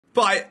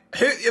But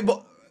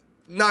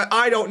no,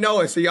 I don't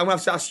know it, so I'm going to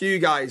have to ask you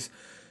guys.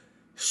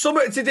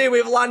 Something to do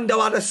with Lando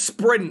had a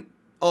sprint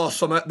or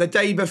something the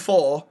day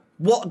before.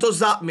 What does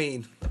that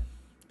mean?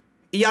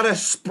 He had a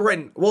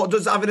sprint. What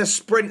does having a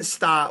sprint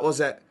start, was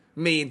it,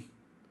 mean?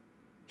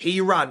 He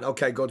ran.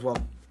 Okay, good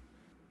one.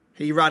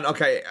 He ran.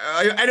 Okay.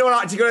 Anyone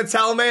actually going to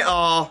tell me?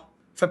 Or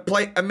for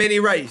play a mini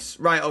race?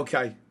 Right,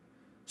 okay.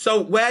 So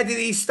where did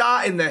he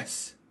start in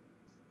this?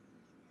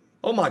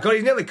 Oh my God,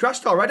 he's nearly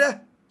crashed already.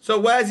 So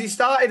where's he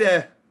started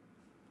here?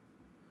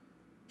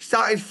 He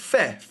started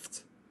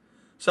 5th.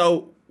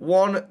 So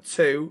 1,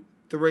 2,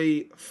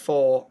 3,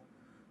 4.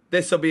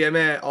 This will be him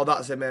here. Oh,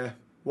 that's him here.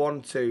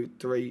 1, 2,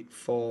 3,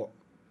 4.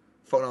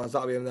 Fuck no,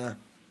 that'll be him there.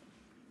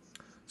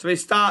 So he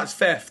starts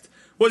 5th.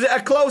 Was it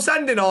a close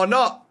ending or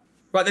not?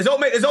 Right,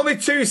 there's only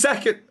 2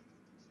 seconds.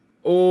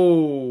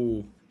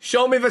 Oh.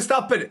 Show me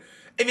Verstappen.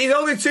 If he's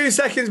only 2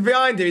 seconds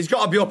behind him, he's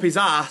got to be up his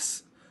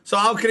ass. So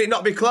how can it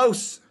not be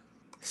close?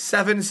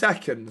 7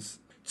 seconds.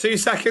 2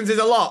 seconds is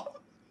a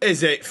lot.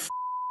 Is it?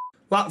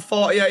 Lap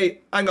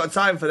 48. I ain't got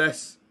time for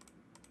this.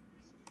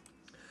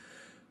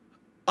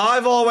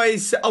 I've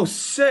always said... Oh,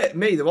 shit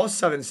me. There was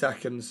 7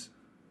 seconds.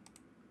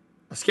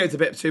 I skipped a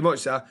bit too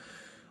much there.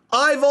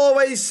 I've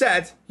always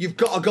said you've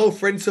got to go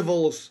for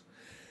intervals.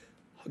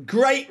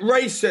 Great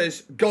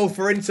racers go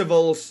for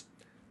intervals.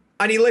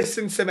 And he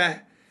listened to me.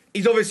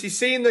 He's obviously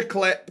seen the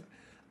clip.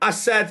 I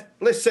said,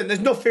 listen, there's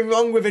nothing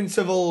wrong with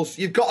intervals.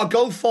 You've got to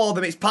go for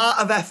them. It's part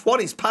of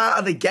F1. It's part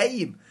of the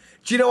game.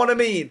 Do you know what I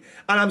mean?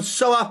 And I'm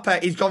so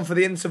happy he's gone for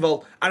the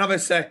interval. And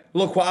obviously,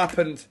 look what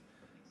happened.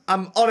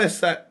 I'm not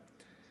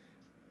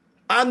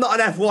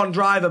an F1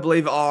 driver,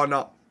 believe it or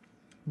not.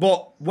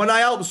 But when I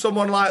help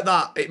someone like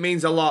that, it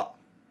means a lot.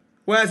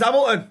 Where's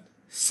Hamilton?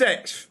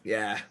 6th.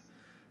 Yeah.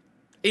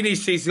 He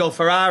needs to go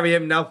Ferrari,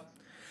 him now.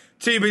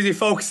 Too busy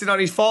focusing on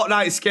his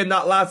Fortnite skin,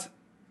 that lad.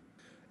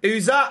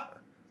 Who's that?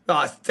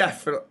 Oh, it's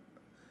definitely...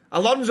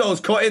 Alonso's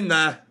cut in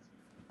there.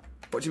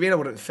 What do you mean I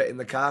wouldn't fit in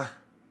the car?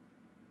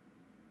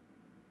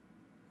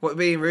 What are you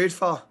being rude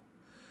for?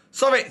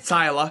 Sorry,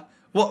 Tyler.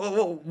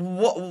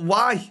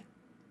 Why?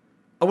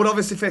 I would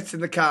obviously fit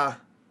in the car.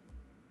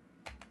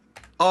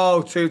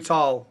 Oh, too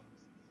tall.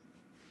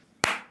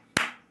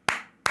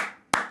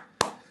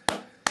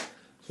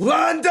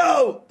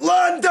 Lando!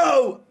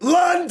 Lando!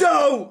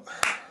 Lando!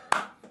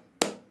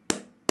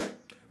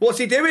 What's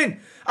he doing?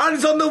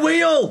 Hands on the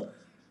wheel!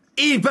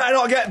 He better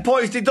not get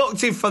points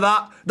deducted for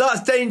that.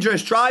 That's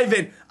dangerous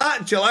driving.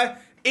 Actually,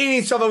 he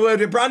needs to have a word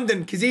with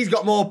Brandon because he's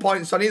got more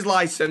points on his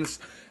licence.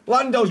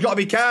 Lando's got to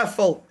be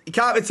careful. He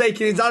can't be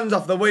taking his hands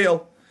off the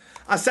wheel.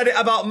 I said it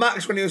about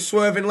Max when he was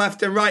swerving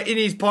left and right. He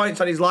needs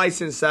points on his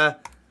licence there.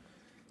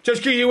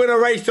 Just because you win a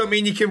race don't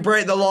mean you can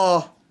break the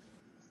law.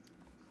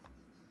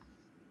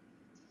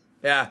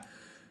 Yeah.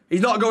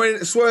 He's not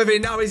going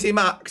swerving now, is he,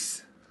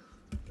 Max?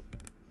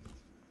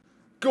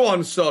 Go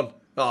on, son.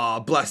 Oh,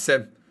 bless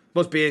him.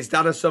 Must be his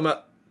dad or something.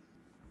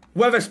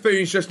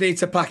 Weatherspoons just need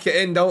to pack it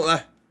in, don't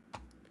they?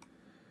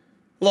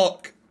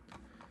 Look.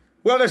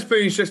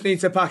 Weatherspoons just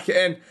need to pack it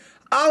in.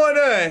 How on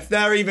earth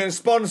they're even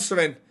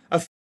sponsoring a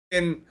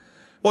f***ing,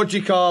 what do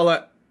you call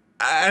it,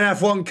 an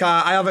F1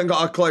 car? I haven't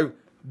got a clue.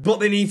 But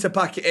they need to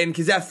pack it in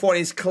because F1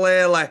 is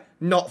clearly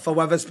not for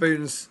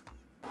Weatherspoons.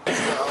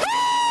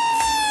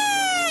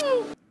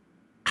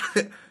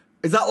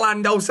 Is that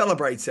Lando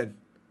celebrating?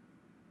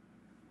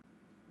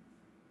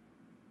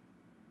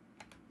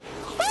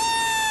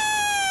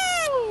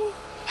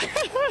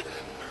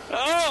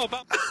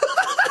 Oh,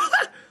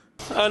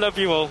 I love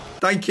you all.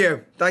 Thank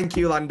you. Thank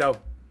you,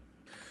 Lando.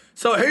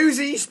 So who's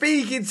he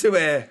speaking to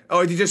here?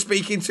 Or is he just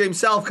speaking to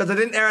himself? Because I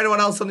didn't hear anyone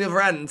else on the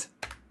other end.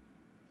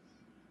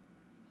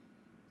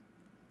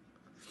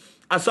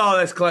 I saw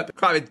this clip.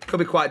 Could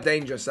be quite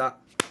dangerous, that.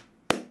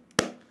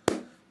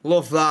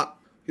 Love that.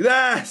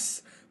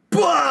 Yes!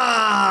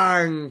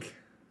 Bang!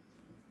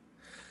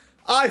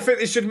 I think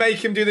they should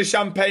make him do the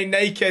champagne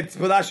naked,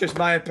 but that's just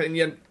my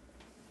opinion.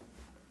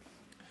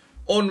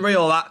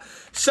 Unreal, that.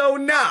 So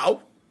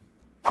now,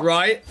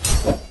 right,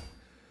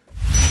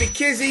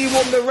 because he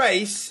won the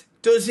race,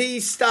 does he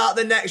start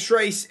the next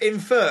race in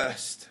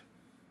first?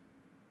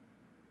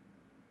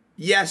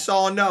 Yes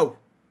or no?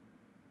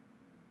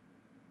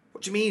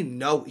 What do you mean,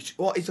 no?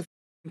 What is the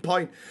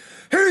point?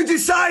 Who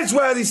decides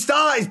where they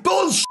start? It's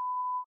bullshit.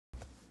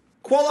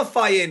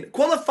 Qualifying.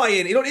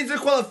 You don't need to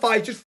qualify,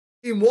 just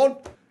won.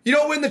 You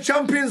don't win the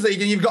Champions League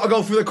and you've got to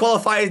go through the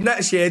qualifiers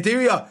next year, do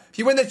you? If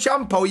you win the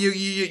Champo,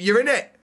 you're in it.